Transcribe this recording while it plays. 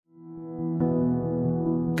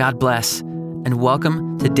God bless, and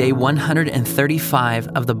welcome to day 135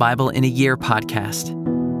 of the Bible in a Year podcast.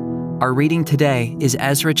 Our reading today is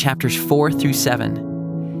Ezra chapters 4 through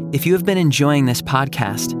 7. If you have been enjoying this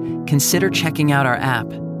podcast, consider checking out our app.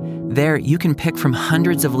 There, you can pick from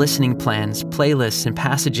hundreds of listening plans, playlists, and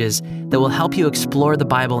passages that will help you explore the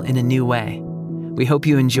Bible in a new way. We hope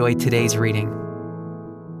you enjoy today's reading.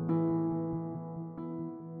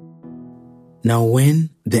 Now when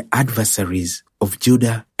the adversaries of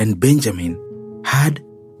Judah and Benjamin heard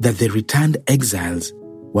that the returned exiles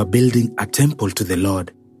were building a temple to the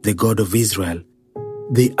Lord, the God of Israel,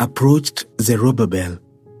 they approached Zerubbabel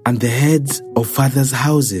and the heads of fathers'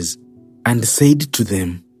 houses and said to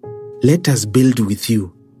them, "Let us build with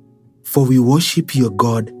you, for we worship your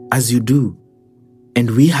God as you do,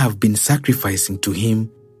 and we have been sacrificing to him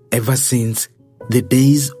ever since the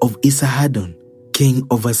days of Esarhaddon, king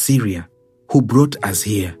of Assyria, who brought us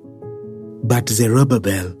here." But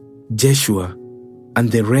Zerubbabel, Jeshua, and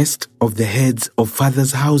the rest of the heads of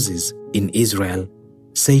fathers' houses in Israel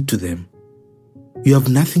say to them, "You have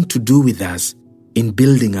nothing to do with us in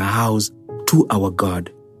building a house to our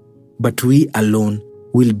God, but we alone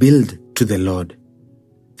will build to the Lord,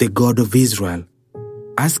 the God of Israel,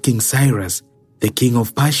 as King Cyrus, the king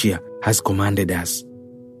of Persia, has commanded us."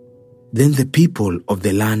 Then the people of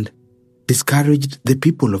the land discouraged the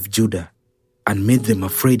people of Judah and made them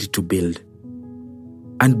afraid to build,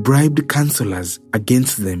 and bribed counselors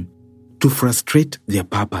against them to frustrate their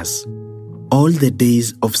purpose, all the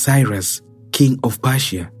days of Cyrus, king of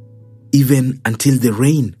Persia, even until the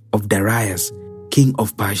reign of Darius, king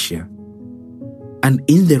of Persia. And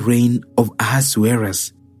in the reign of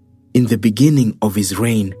Ahasuerus, in the beginning of his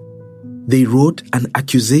reign, they wrote an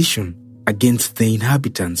accusation against the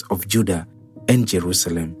inhabitants of Judah and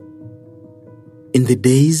Jerusalem. In the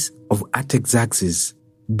days of Artaxerxes,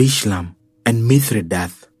 Bishlam, and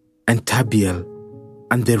Mithredath, and Tabiel,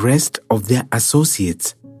 and the rest of their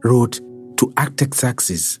associates wrote to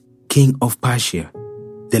Artaxerxes, king of Persia.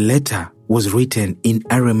 The letter was written in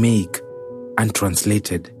Aramaic and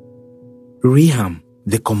translated. Rehum,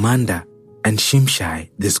 the commander, and Shimshai,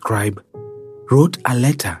 the scribe, wrote a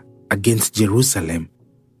letter against Jerusalem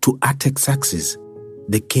to Artaxerxes,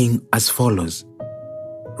 the king, as follows: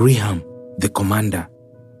 Rehum, the commander,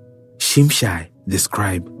 Shimshai, the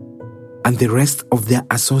scribe, and the rest of their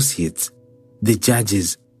associates, the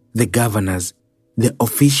judges, the governors, the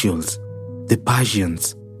officials, the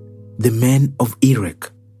Persians, the men of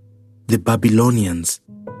Erech, the Babylonians,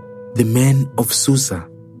 the men of Susa,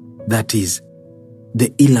 that is,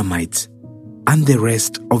 the Elamites, and the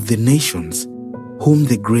rest of the nations whom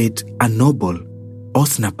the great and noble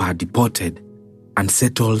Osnappar deported and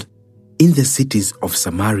settled in the cities of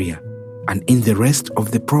Samaria and in the rest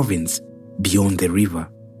of the province beyond the river.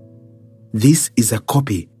 This is a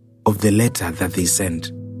copy of the letter that they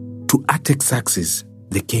sent to Artaxerxes,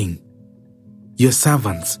 the king. Your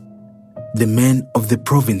servants, the men of the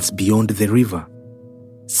province beyond the river,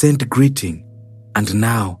 send greeting, and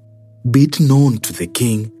now be it known to the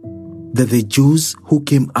king that the Jews who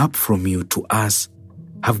came up from you to us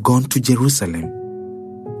have gone to Jerusalem.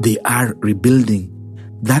 They are rebuilding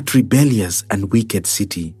that rebellious and wicked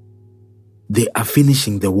city. They are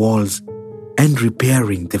finishing the walls and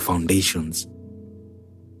repairing the foundations.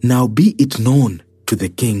 Now be it known to the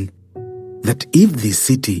king that if this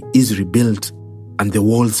city is rebuilt and the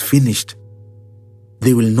walls finished,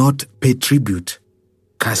 they will not pay tribute,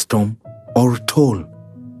 custom, or toll,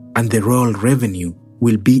 and the royal revenue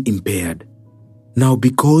will be impaired. Now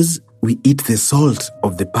because we eat the salt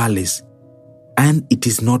of the palace, and it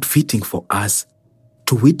is not fitting for us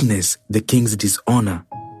to witness the king's dishonor,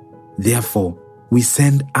 therefore we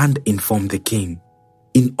send and inform the king,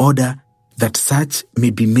 in order that such may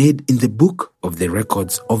be made in the book of the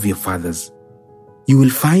records of your fathers. You will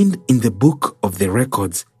find in the book of the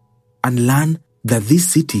records and learn that this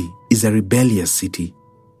city is a rebellious city,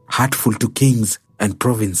 hurtful to kings and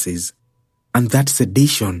provinces, and that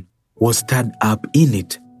sedition was stirred up in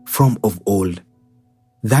it from of old.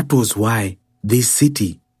 That was why this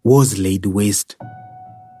city was laid waste.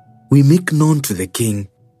 We make known to the king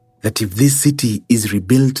that if this city is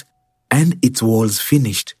rebuilt and its walls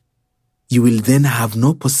finished, you will then have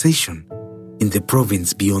no possession in the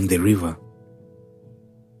province beyond the river.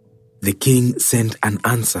 The king sent an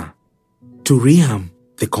answer to Rehum,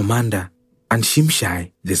 the commander, and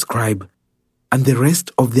Shimshai, the scribe, and the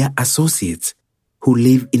rest of their associates who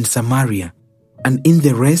live in Samaria and in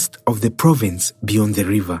the rest of the province beyond the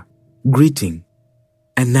river, greeting.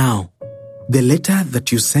 And now, the letter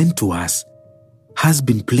that you sent to us has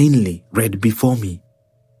been plainly read before me,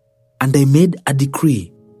 and I made a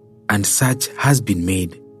decree, and such has been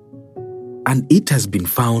made, And it has been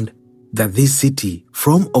found that this city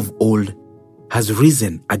from of old has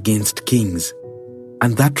risen against kings,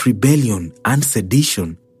 and that rebellion and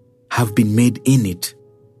sedition have been made in it.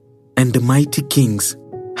 And the mighty kings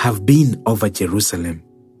have been over Jerusalem,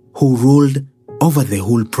 who ruled over the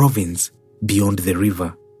whole province beyond the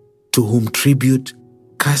river, to whom tribute,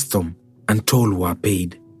 custom, and toll were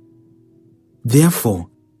paid. Therefore,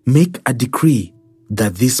 make a decree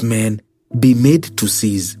that this man be made to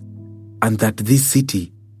cease, and that this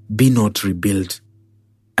city be not rebuilt,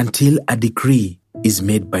 until a decree is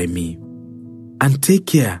made by me. And take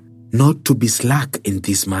care not to be slack in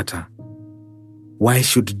this matter. Why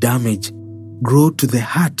should damage grow to the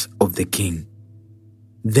heart of the king?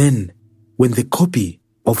 Then, when the copy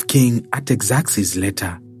of King Artaxerxes'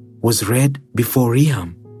 letter was read before Rehum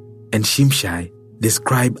and Shimshai, the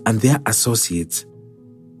scribe, and their associates,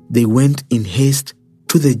 they went in haste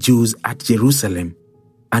to the Jews at Jerusalem,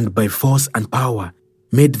 and by force and power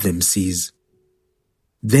made them cease.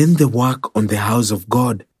 Then the work on the house of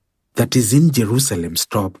God that is in Jerusalem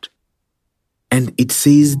stopped, and it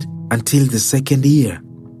ceased until the 2nd year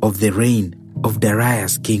of the reign of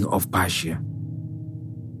Darius king of Persia.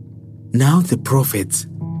 Now the prophets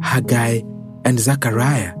Haggai and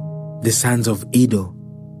Zechariah, the sons of Iddo,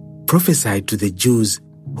 prophesied to the Jews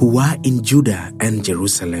who were in Judah and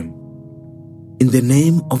Jerusalem, in the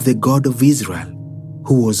name of the God of Israel,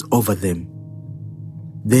 who was over them.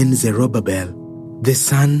 Then Zerubbabel, the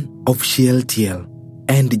son of Shealtiel,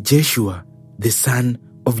 and Jeshua, the son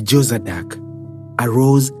of Jozadak,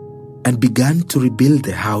 arose and began to rebuild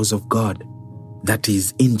the house of God that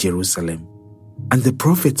is in Jerusalem. And the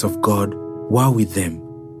prophets of God were with them,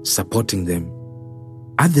 supporting them.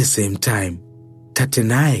 At the same time,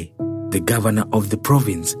 Tattenai, the governor of the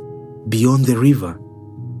province beyond the river,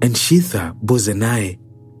 and Shethar-bozenai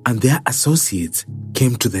and their associates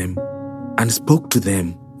came to them and spoke to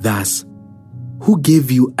them thus: Who gave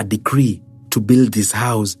you a decree to build this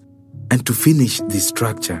house and to finish this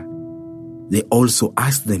structure? They also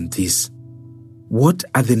asked them this: What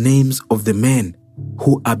are the names of the men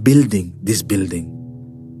who are building this building?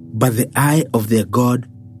 But the eye of their God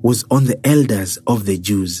was on the elders of the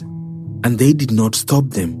Jews, and they did not stop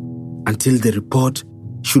them until the report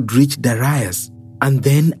should reach Darius, and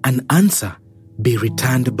then an answer be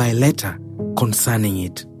returned by letter concerning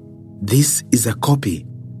it. This is a copy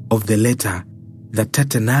of the letter that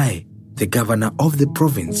Tattenai, the governor of the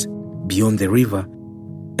province beyond the river,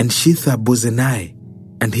 and Shethar-bozenai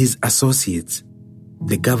and his associates,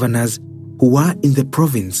 the governors who were in the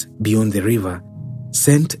province beyond the river,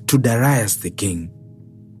 sent to Darius the king.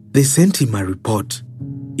 They sent him a report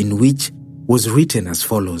in which was written as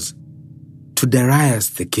follows: To Darius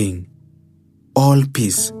the king, all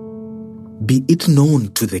peace. Be it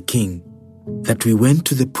known to the king that we went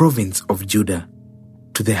to the province of Judah,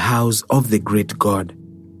 to the house of the great God.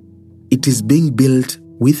 It is being built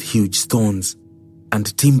with huge stones,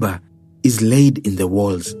 and timber is laid in the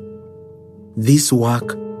walls. This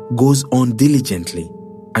work goes on diligently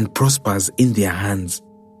and prospers in their hands.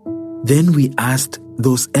 Then we asked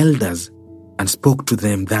those elders and spoke to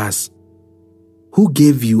them thus: Who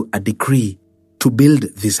gave you a decree to build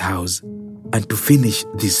this house and to finish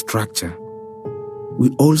this structure? We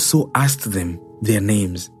also asked them their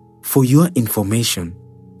names for your information,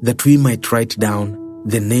 that we might write down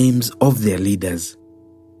the names of their leaders.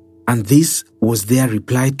 And this was their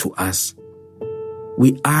reply to us: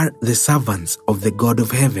 We are the servants of the God of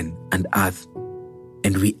heaven and earth,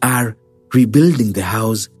 and we are rebuilding the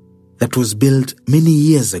house that was built many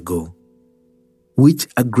years ago, which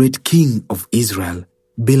a great king of Israel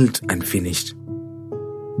built and finished.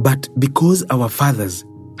 But because our fathers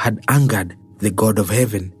had angered the God of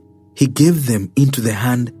heaven, he gave them into the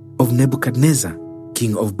hand of Nebuchadnezzar,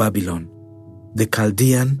 king of Babylon, the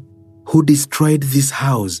Chaldean, who destroyed this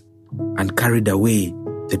house and carried away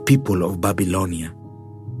the people of Babylonia.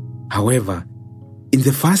 However, in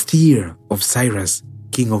the first year of Cyrus,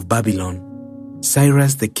 king of Babylon,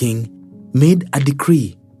 Cyrus the king made a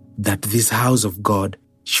decree that this house of God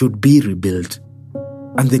should be rebuilt,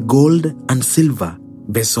 and the gold and silver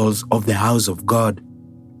vessels of the house of God,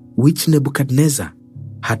 which Nebuchadnezzar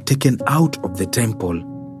had taken out of the temple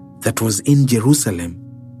that was in Jerusalem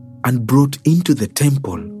and brought into the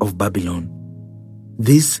temple of Babylon.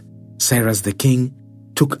 This Cyrus the king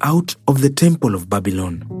took out of the temple of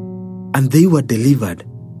Babylon, and they were delivered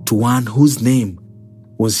to one whose name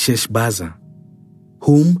was Sheshbazzar,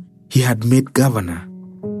 whom he had made governor.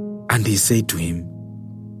 And he said to him,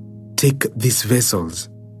 Take these vessels,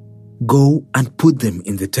 go and put them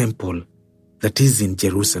in the temple that is in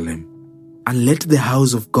Jerusalem, and let the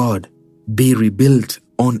house of God be rebuilt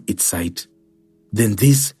on its site. Then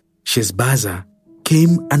this Sheshbazzar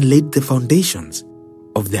came and laid the foundations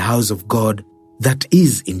of the house of God that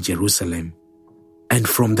is in Jerusalem. And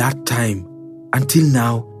from that time until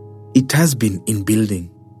now, it has been in building,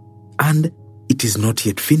 and it is not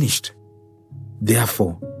yet finished.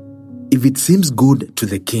 Therefore, if it seems good to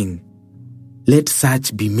the king, let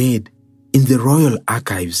search be made in the royal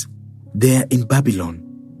archives there in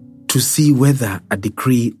Babylon to see whether a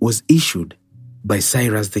decree was issued by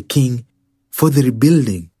Cyrus the king for the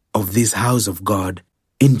rebuilding of this house of God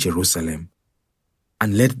in Jerusalem.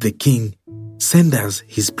 And let the king send us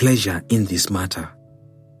his pleasure in this matter.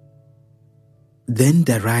 Then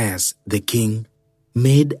Darius the king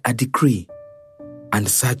made a decree, and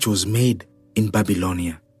search was made in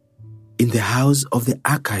Babylonia, in the house of the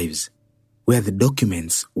archives where the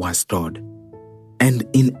documents were stored, and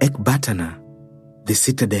in Ecbatana, the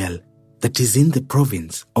citadel that is in the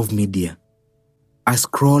province of Media. A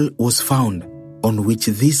scroll was found on which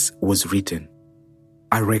this was written,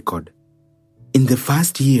 a record. In the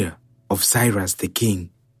first year of Cyrus the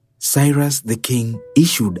king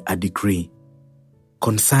issued a decree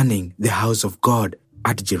concerning the house of God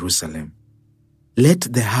at Jerusalem. Let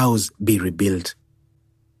the house be rebuilt,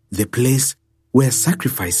 the place where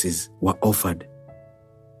sacrifices were offered,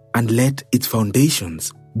 and let its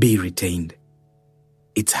foundations be retained.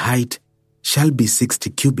 Its height shall be 60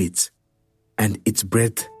 cubits, and its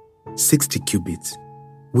breadth 60 cubits,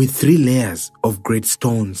 with 3 layers of great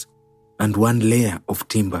stones and 1 layer of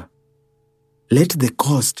timber. Let the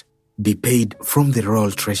cost be paid from the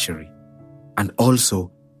royal treasury, and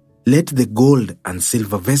also let the gold and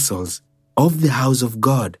silver vessels of the house of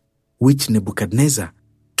God, which Nebuchadnezzar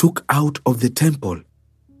took out of the temple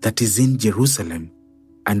that is in Jerusalem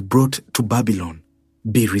and brought to Babylon,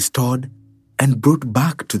 be restored and brought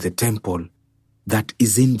back to the temple that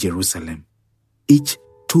is in Jerusalem, each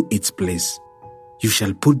to its place. You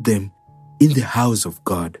shall put them in the house of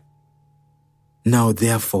God. Now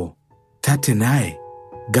therefore, Tattenai,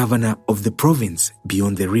 governor of the province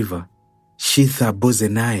beyond the river,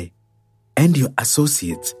 Shethar-bozenai, and your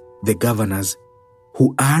associates, the governors,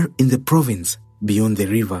 who are in the province beyond the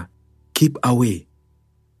river, keep away.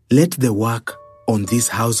 Let the work on this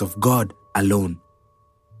house of God alone.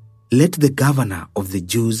 Let the governor of the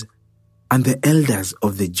Jews and the elders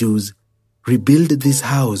of the Jews rebuild this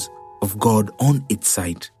house of God on its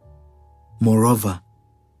site. Moreover,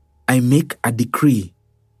 I make a decree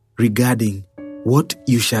regarding what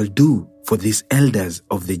you shall do for these elders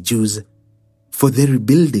of the Jews for the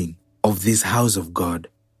rebuilding of this house of God.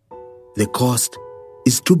 The cost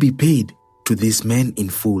is to be paid to these men in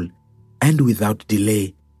full and without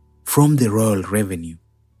delay from the royal revenue,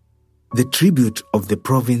 the tribute of the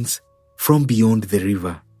province from beyond the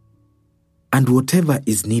river, and whatever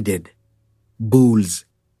is needed, bulls,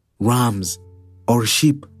 rams, or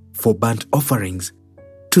sheep for burnt offerings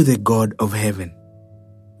to the God of heaven,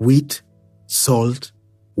 wheat, salt,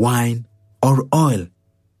 wine, or oil,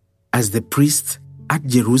 as the priests at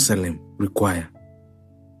Jerusalem require.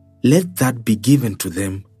 Let that be given to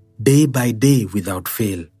them day by day without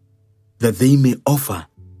fail, that they may offer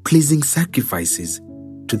pleasing sacrifices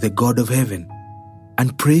to the God of heaven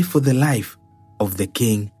and pray for the life of the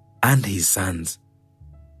king and his sons.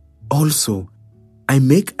 Also, I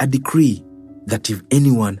make a decree that if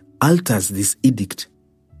anyone alters this edict,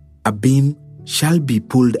 a beam shall be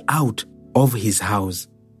pulled out of his house,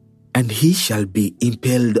 and he shall be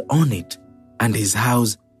impaled on it, and his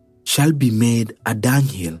house shall be made a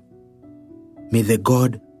dunghill. May the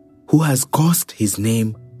God who has caused his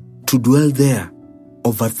name to dwell there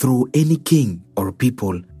overthrow any king or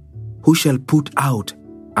people who shall put out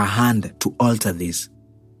a hand to alter this,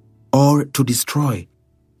 or to destroy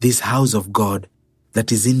this house of God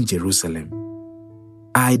that is in Jerusalem.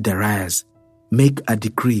 I, Darius, make a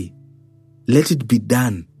decree. Let it be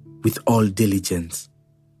done with all diligence.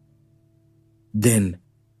 Then,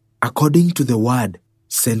 according to the word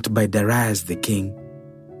sent by Darius the king,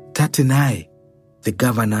 Tattenai, the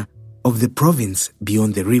governor of the province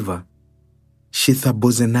beyond the river,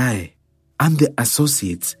 Shethar-bozenai, and the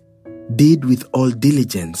associates did with all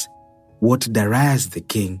diligence what Darius the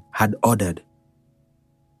king had ordered.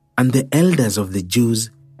 And the elders of the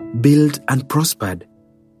Jews built and prospered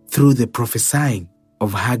through the prophesying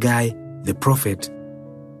of Haggai the prophet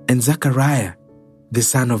and Zechariah the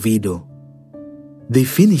son of Iddo. They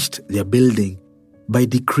finished their building by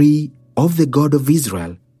decree of the God of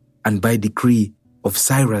Israel and by decree of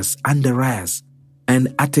Cyrus and Darius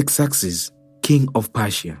and Artaxerxes, king of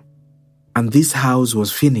Persia. And this house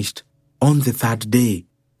was finished on the 3rd day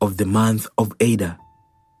of the month of Adar,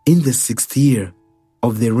 in the 6th year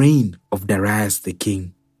of the reign of Darius the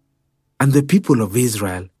king. And the people of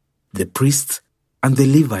Israel, the priests and the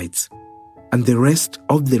Levites, and the rest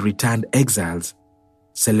of the returned exiles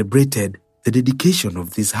celebrated the dedication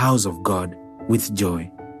of this house of God with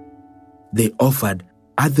joy. They offered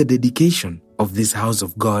at the dedication of this house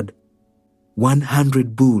of God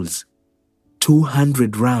 100 bulls,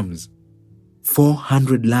 200 rams,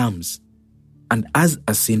 400 lambs, and as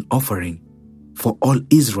a sin offering for all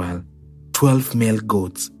Israel 12 male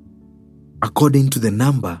goats, according to the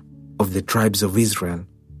number of the tribes of Israel.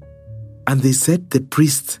 And they set the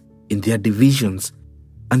priests in their divisions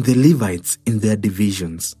and the Levites in their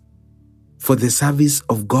divisions for the service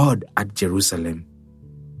of God at Jerusalem,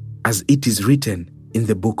 as it is written in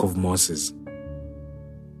the book of Moses.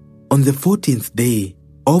 On the 14th day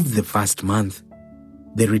of the first month,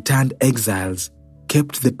 the returned exiles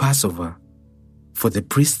kept the Passover, for the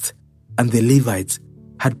priests and the Levites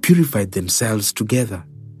had purified themselves together.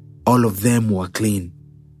 All of them were clean.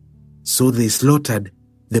 So they slaughtered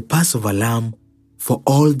the Passover lamb for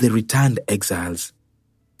all the returned exiles,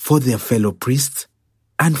 for their fellow priests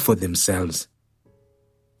and for themselves.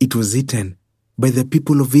 It was eaten by the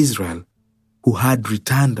people of Israel who had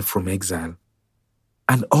returned from exile,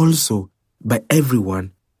 and also by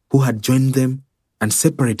everyone who had joined them and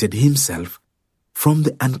separated himself from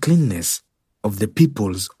the uncleanness of the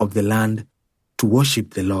peoples of the land to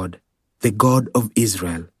worship the Lord, the God of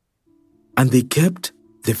Israel. And they kept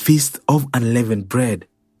the feast of unleavened bread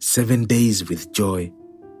 7 days with joy.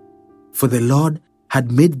 For the Lord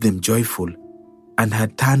had made them joyful and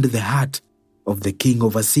had turned the heart of the king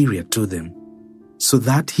of Assyria to them, so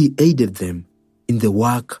that he aided them in the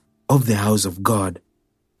work of the house of God,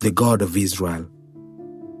 the God of Israel.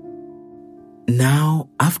 Now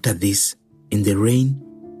after this, in the reign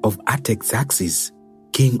of Artaxerxes,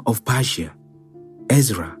 king of Persia,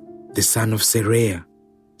 Ezra, the son of Seraiah,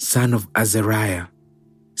 son of Azariah,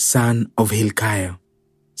 son of Hilkiah,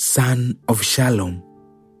 son of Shalom,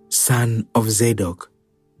 son of Zadok,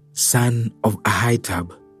 son of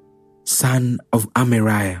Ahitub, son of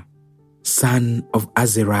Amariah, son of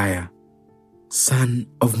Azariah, son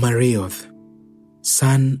of Marioth,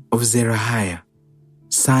 son of Zerahiah,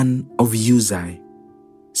 son of Uzai,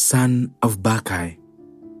 son of Bacchai,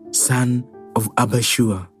 son of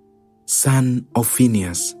Abashua, son of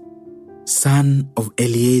Phinehas, son of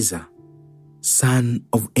Eleazar, son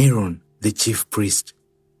of Aaron the chief priest.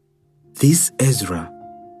 This Ezra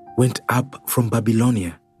went up from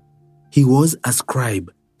Babylonia. He was a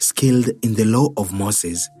scribe skilled in the law of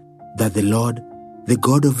Moses that the Lord, the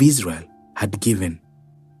God of Israel, had given.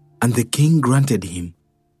 And the king granted him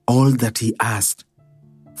all that he asked,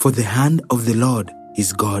 for the hand of the Lord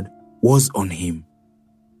his God was on him.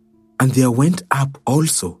 And there went up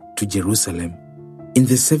also to Jerusalem, in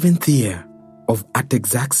the 7th year of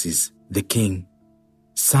Artaxerxes the king,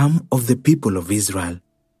 some of the people of Israel,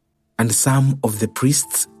 and some of the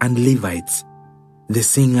priests and Levites, the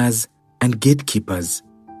singers and gatekeepers,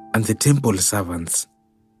 and the temple servants.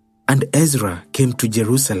 And Ezra came to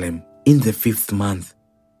Jerusalem in the 5th month,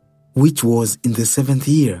 which was in the 7th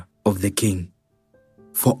year of the king.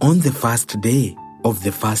 For on the first day of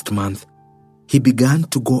the first month, he began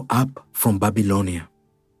to go up from Babylonia.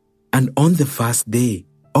 And on the first day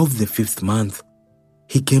of the 5th month,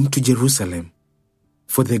 he came to Jerusalem,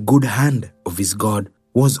 for the good hand of his God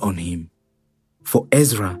was on him. For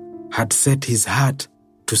Ezra had set his heart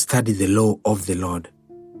to study the law of the Lord,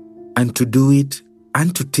 and to do it,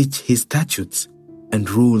 and to teach his statutes and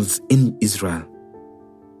rules in Israel.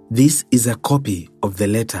 This is a copy of the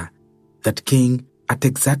letter that King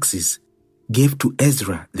Artaxerxes gave to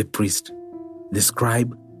Ezra the priest, the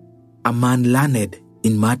scribe, a man learned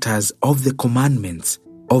in matters of the commandments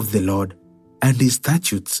of the Lord and his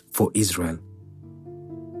statutes for Israel.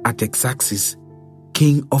 Artaxerxes,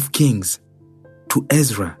 king of kings, to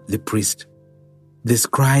Ezra the priest, the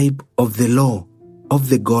scribe of the law of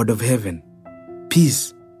the God of heaven,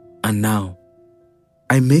 peace. And now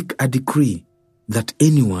I make a decree that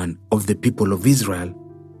anyone of the people of Israel,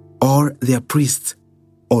 or their priests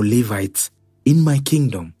or Levites in my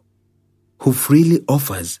kingdom, who freely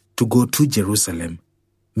offers to go to Jerusalem,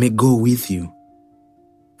 may go with you.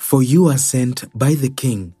 For you are sent by the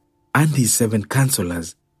king and his 7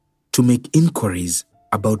 counselors to make inquiries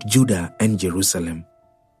about Judah and Jerusalem,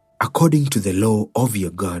 according to the law of your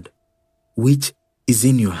God, which is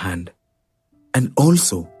in your hand, and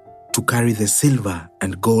also to carry the silver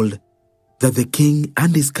and gold that the king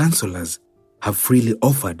and his counselors have freely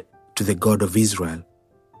offered to the God of Israel,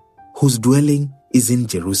 whose dwelling is in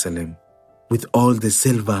Jerusalem, with all the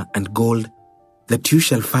silver and gold that you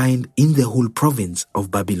shall find in the whole province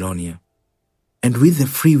of Babylonia, and with the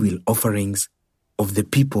freewill offerings of the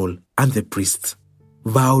people and the priests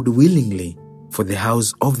vowed willingly for the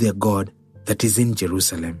house of their God that is in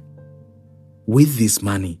Jerusalem. With this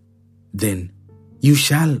money, then, you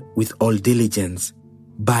shall with all diligence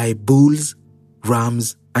buy bulls,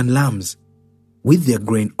 rams, and lambs, with their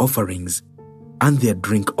grain offerings and their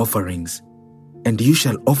drink offerings, and you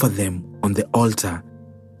shall offer them on the altar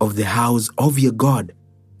of the house of your God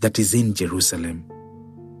that is in Jerusalem.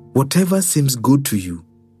 Whatever seems good to you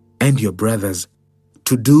and your brothers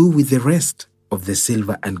to do with the rest of the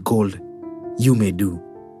silver and gold, you may do,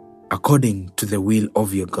 according to the will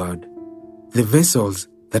of your God. The vessels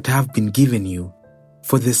that have been given you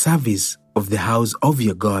for the service of the house of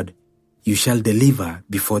your God, you shall deliver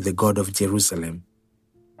before the God of Jerusalem.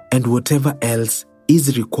 And whatever else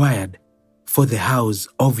is required for the house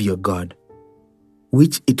of your God,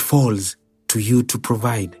 which it falls to you to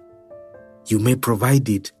provide, you may provide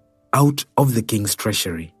it out of the king's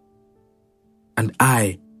treasury. And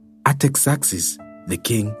I, Artaxerxes the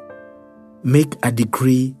king, make a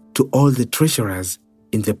decree to all the treasurers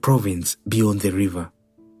in the province beyond the river.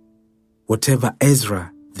 Whatever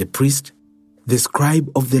Ezra the priest, the scribe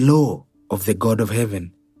of the law of the God of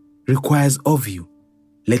heaven, requires of you,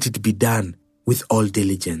 let it be done with all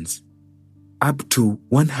diligence. Up to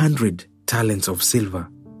 100 talents of silver,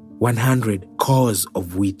 100 cors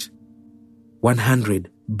of wheat, 100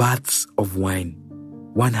 baths of wine,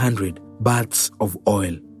 100 baths of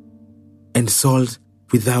oil, and salt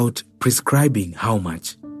without prescribing how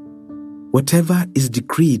much. Whatever is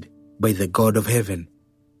decreed by the God of heaven,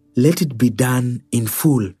 let it be done in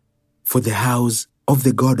full for the house of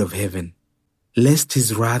the God of heaven, lest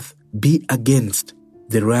his wrath be against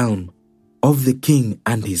the realm of the king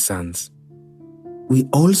and his sons. We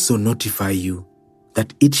also notify you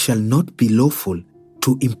that it shall not be lawful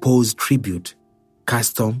to impose tribute,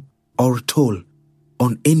 custom, or toll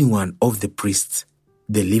on any one of the priests,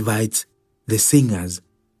 the Levites, the singers,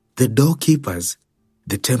 the doorkeepers,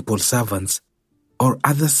 the temple servants, or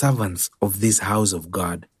other servants of this house of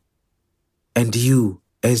God. And you,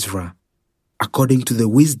 Ezra, according to the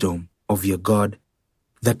wisdom of your God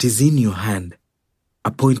that is in your hand,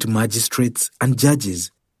 appoint magistrates and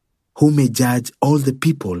judges who may judge all the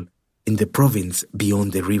people in the province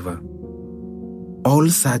beyond the river, all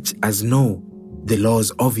such as know the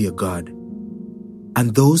laws of your God.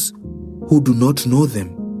 And those who do not know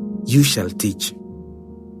them you shall teach.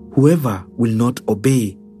 Whoever will not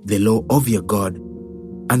obey the law of your God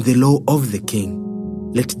and the law of the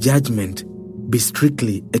king, let judgment be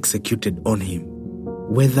strictly executed on him,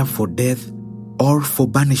 whether for death or for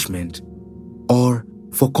banishment, or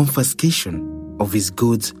for confiscation of his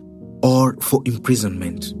goods, or for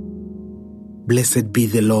imprisonment. Blessed be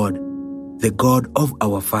the Lord, the God of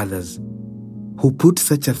our fathers, who put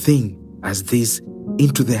such a thing as this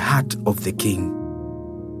into the heart of the king,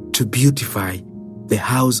 to beautify the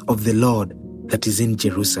house of the Lord that is in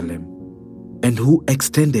Jerusalem, and who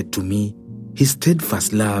extended to me his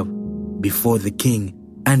steadfast love before the king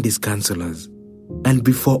and his counselors, and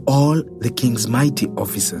before all the king's mighty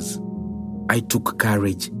officers. I took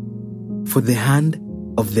courage, for the hand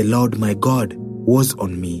of the Lord my God was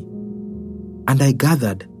on me, and I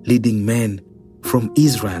gathered leading men from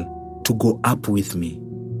Israel to go up with me.